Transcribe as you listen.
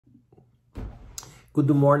Good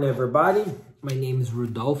morning, everybody. My name is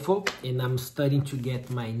Rodolfo, and I'm studying to get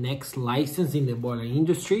my next license in the boiler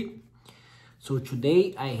industry. So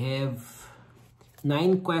today I have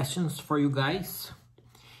 9 questions for you guys,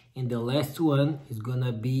 and the last one is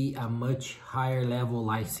gonna be a much higher level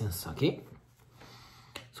license, okay?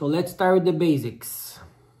 So let's start with the basics.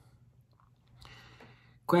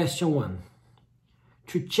 Question 1.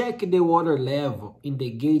 To check the water level in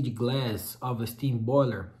the gauge glass of a steam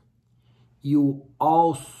boiler, you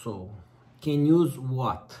also can use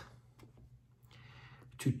what?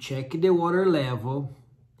 To check the water level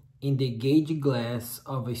in the gauge glass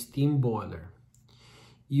of a steam boiler,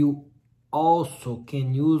 you also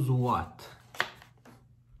can use what?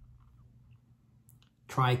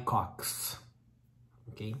 Tricocks.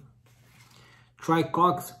 Okay.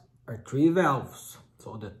 Tricocks are 3 valves.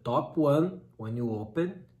 So the top one, when you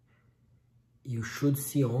open, you should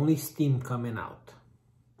see only steam coming out.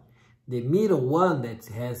 The middle one that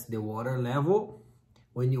has the water level,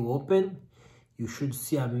 when you open, you should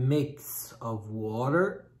see a mix of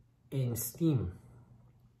water and steam.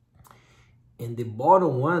 And the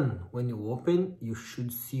bottom one, when you open, you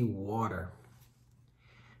should see water.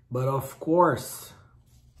 But of course,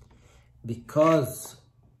 because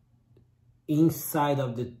inside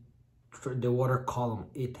of the water column,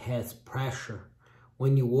 it has pressure,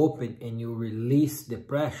 when you open and you release the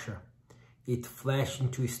pressure, it flashes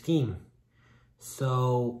into steam.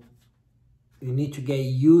 So you need to get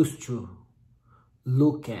used to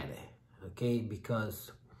look at it, okay?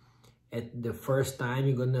 Because at the first time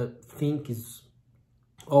you're gonna think is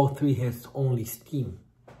all 3 has only steam,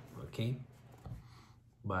 okay?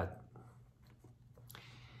 But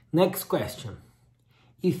next question.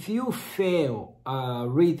 If you fail a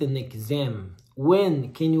written exam,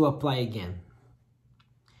 when can you apply again?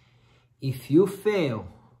 If you fail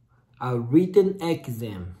a written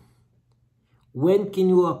exam, when can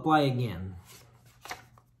you apply again?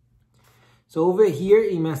 So over here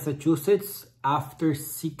in Massachusetts, after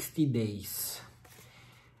 60 days.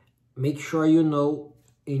 Make sure you know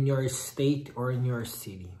in your state or in your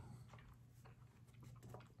city.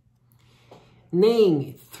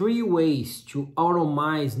 Name 3 ways to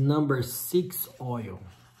automize number 6 oil.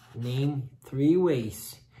 Name 3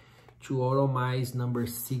 ways to automize number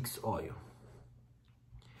 6 oil.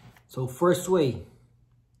 So first way,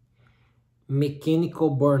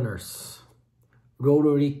 mechanical burners,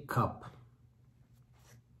 rotary cup.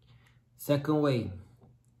 Second way,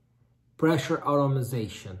 pressure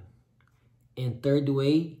automation. And third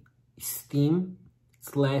way,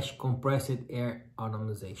 steam/compressed air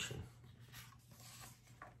automation.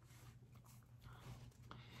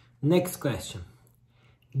 Next question.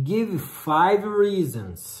 Give 5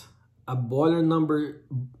 reasons a boiler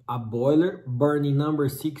burning number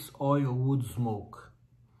 6 oil would smoke.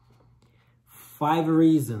 5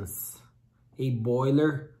 reasons a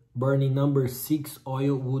boiler burning number 6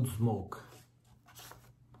 oil would smoke.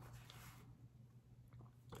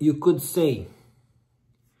 You could say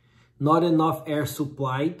not enough air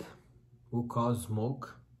supplied will cause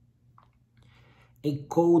smoke. A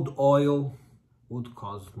cold oil would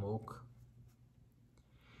cause smoke.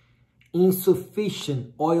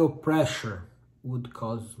 Insufficient oil pressure would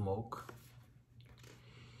cause smoke.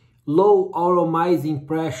 Low atomizing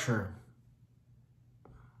pressure,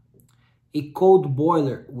 a cold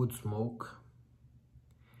boiler would smoke.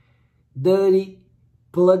 Dirty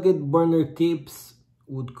plugged burner tips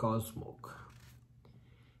would cause smoke.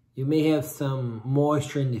 You may have some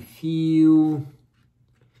moisture in the fuel,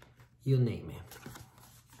 you name it.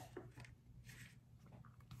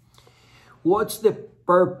 What's the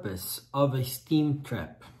purpose of a steam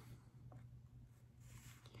trap?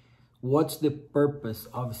 What's the purpose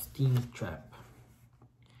of a steam trap?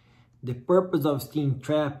 The purpose of steam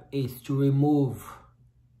trap is to remove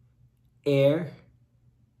air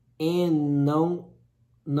and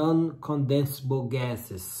non-condensable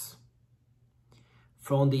gases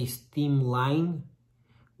from the steam line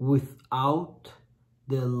without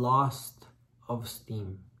the loss of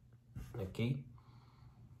steam, okay?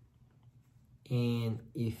 And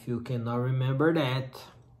if you cannot remember that,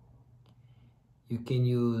 you can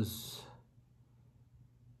use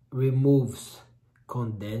removes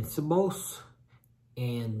condensables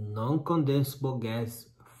and non-condensable gas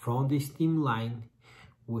from the steam line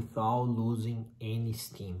without losing any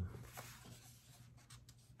steam.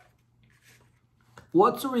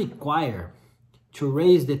 What's required to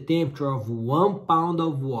raise the temperature of 1 pound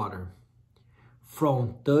of water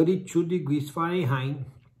from 32 degrees Fahrenheit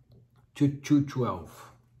to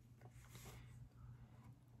 212?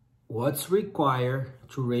 What's required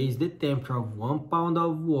to raise the temperature of 1 pound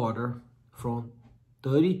of water from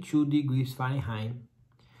 32 degrees Fahrenheit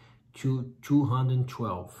to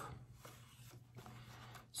 212.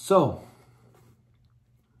 So,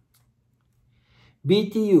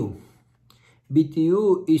 BTU.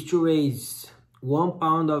 BTU is to raise 1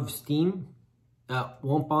 pound of steam,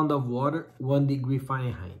 1 pound of water, 1 degree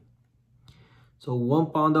Fahrenheit. So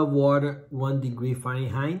 1 pound of water, 1 degree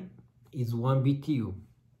Fahrenheit is 1 BTU.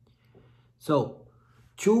 So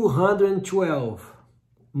 212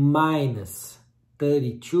 minus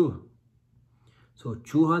 32. So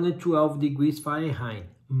 212 degrees Fahrenheit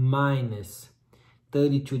minus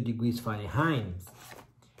 32 degrees Fahrenheit,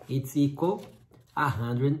 it's equal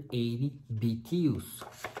 180 BTUs.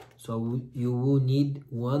 So you will need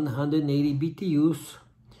 180 BTUs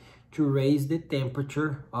to raise the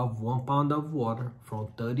temperature of 1 pound of water from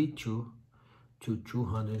 32 to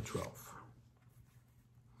 212.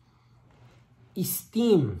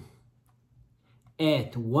 Steam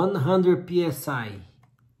at 100 psi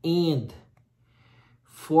and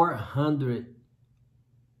 400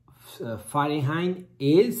 Fahrenheit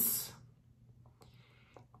is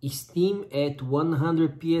steam at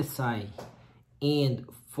 100 psi and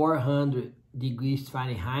 400 degrees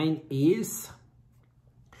Fahrenheit is,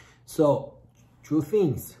 so two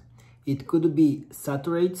things, it could be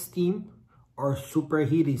saturated steam or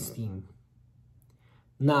superheated steam.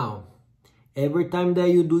 Now, every time that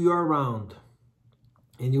you do your round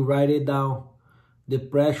and you write it down, the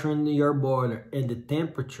pressure in your boiler and the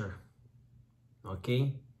temperature,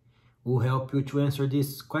 okay, will help you to answer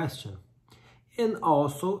this question. And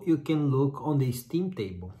also you can look on the steam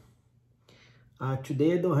table.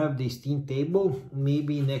 Today I don't have the steam table.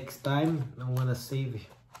 Maybe next time I'm gonna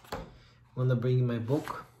bring my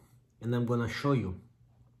book and I'm gonna show you.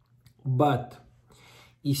 But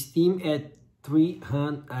steam at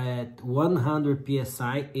 100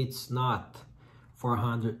 psi, it's not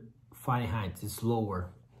 400 Fahrenheit, it's lower.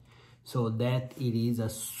 So that it is a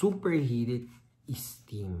superheated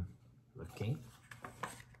steam. Okay.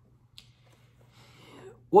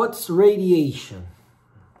 What's radiation?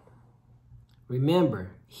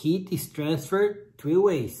 Remember, heat is transferred 3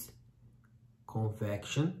 ways: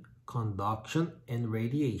 convection, conduction, and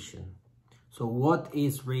radiation. So what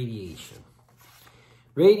is radiation?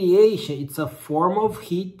 Radiation, it's a form of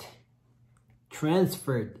heat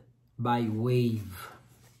transferred by wave.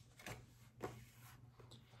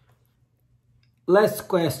 Last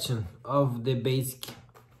question of the basic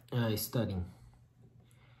study.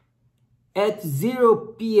 At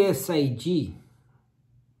 0 psig,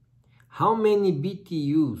 how many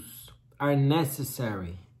BTUs are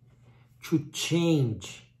necessary to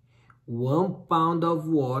change 1 pound of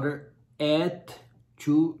water at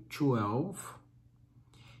 212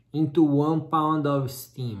 into 1 pound of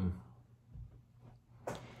steam?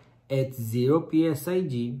 At 0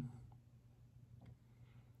 psig,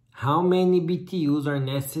 how many BTUs are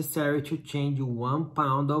necessary to change 1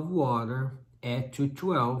 pound of water at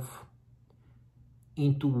 212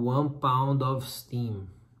 into 1 pound of steam?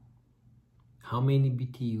 How many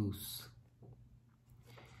BTUs?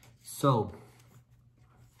 So,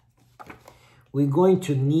 we're going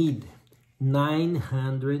to need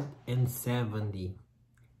 970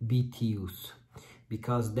 BTUs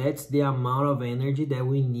because that's the amount of energy that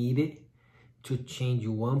we needed to change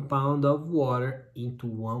 1 pound of water into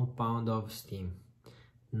 1 pound of steam.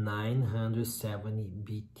 970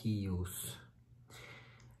 BTUs.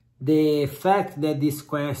 The fact that this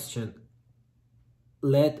question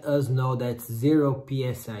let us know that 0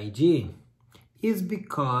 psig is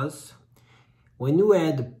because when you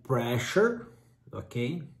add pressure,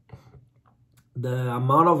 okay, the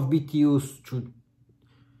amount of BTUs to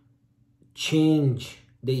change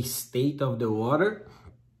the state of the water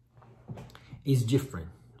is different,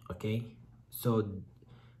 okay? So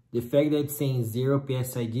the fact that it's saying 0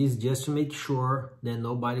 psig is just to make sure that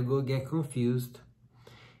nobody will get confused,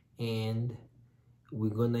 and we're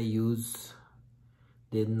gonna use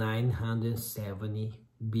the 970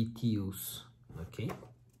 BTUs, okay?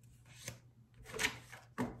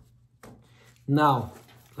 Now,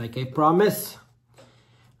 like I promised,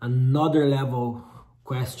 another level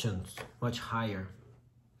questions, much higher.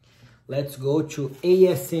 Let's go to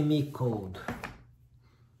ASME code,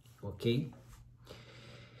 okay?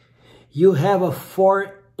 You have a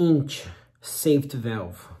 4-inch safety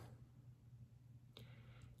valve.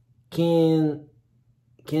 Can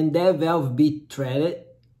that valve be threaded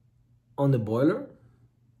on the boiler?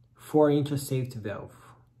 4-inch safety valve.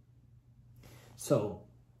 So,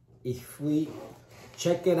 if we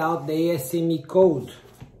check it out, the ASME code,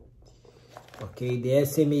 okay, the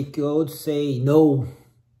ASME code say no.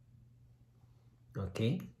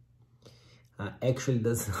 Okay, actually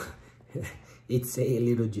doesn't it's a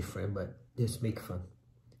little different, but just make fun.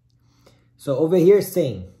 So over here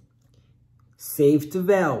saying safety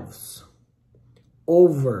valves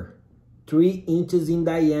over 3 inches in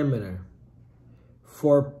diameter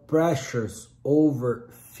for pressures over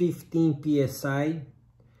 15 psi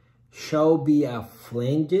shall be a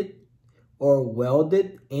flanged or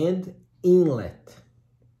welded end inlet.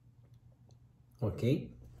 Okay.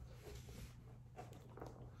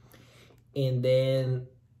 And then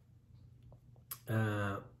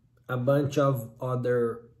a bunch of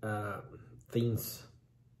other things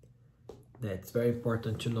that's very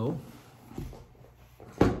important to know,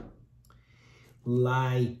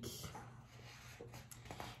 like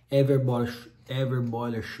every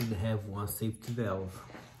boiler should have one safety valve.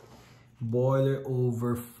 Boiler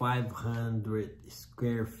over 500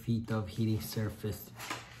 square feet of heating surface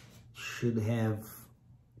should have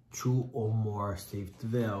 2 or more safety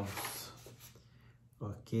valves.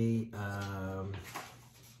 Okay,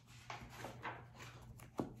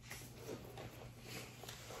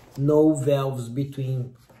 no valves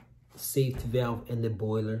between safety valve and the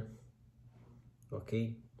boiler.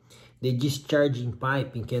 Okay, the discharging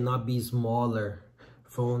piping cannot be smaller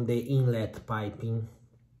from the inlet piping.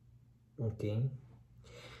 Okay,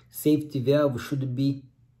 safety valve should be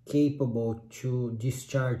capable to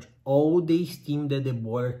discharge all the steam that the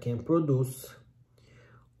boiler can produce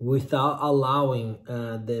without allowing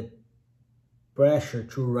the pressure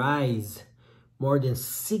to rise more than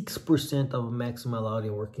 6% of maximum allowed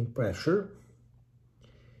in working pressure.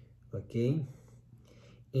 Okay,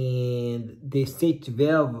 and the safety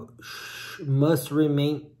valve must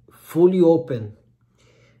remain fully open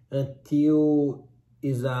until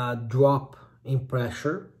is a drop in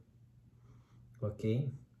pressure. Okay,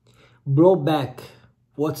 blowback,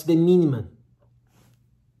 what's the minimum?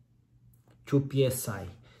 2 psi.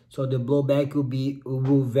 So the blowback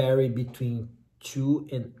will vary between 2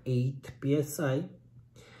 and 8 psi,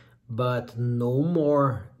 but no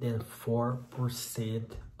more than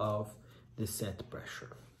 4% of the set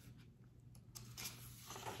pressure.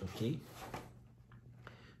 Okay,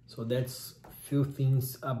 so that's a few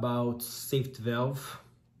things about safety valve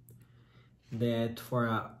that for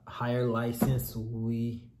a higher license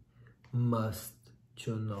we must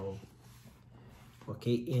to know.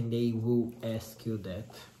 Okay, and they will ask you that.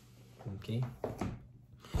 Okay,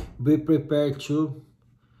 be prepared to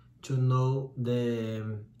know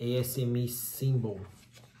the ASME symbol.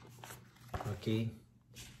 Okay,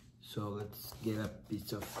 so let's get a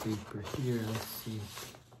piece of paper here. Let's see,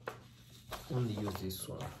 only use this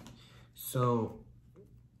one. So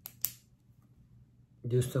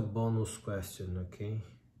just a bonus question. Okay,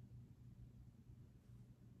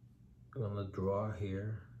 I'm gonna draw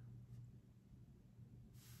here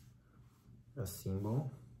a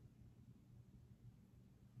symbol.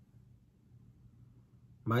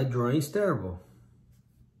 My drawing is terrible.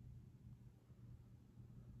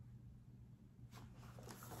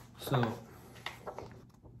 So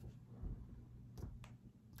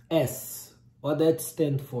S, what that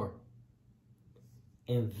stand for?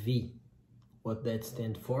 And V, what that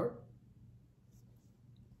stand for?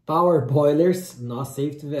 Power boilers, not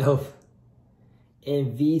safety valve.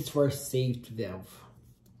 And V is for safety valve.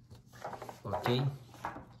 Okay,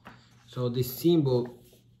 so the symbol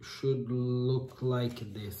should look like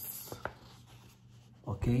this.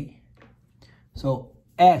 Okay, so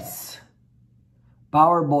S,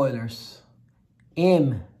 power boilers.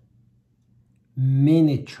 M,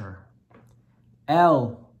 miniature.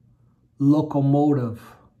 L, locomotive.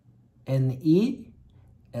 And E,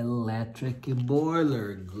 electric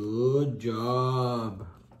boiler. Good job.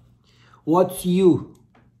 What's U?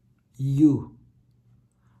 U,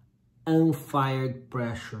 unfired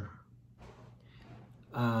pressure.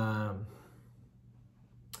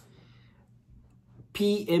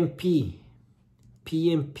 PMP.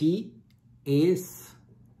 PMP is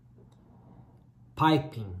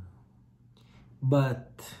piping,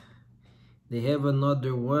 but they have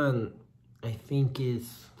another one. I think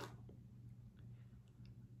is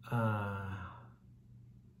I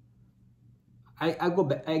go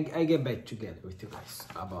back. I get back together with you guys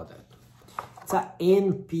about that. It's a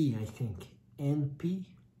NP, I think. NP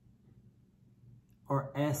or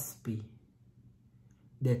SP.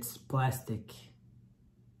 That's plastic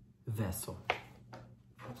vessel.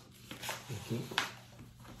 Okay.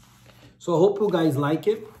 So I hope you guys like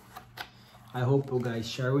it. I hope you guys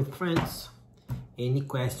share with friends. Any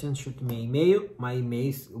questions, shoot me an email. My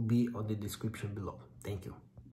emails will be on the description below. Thank you.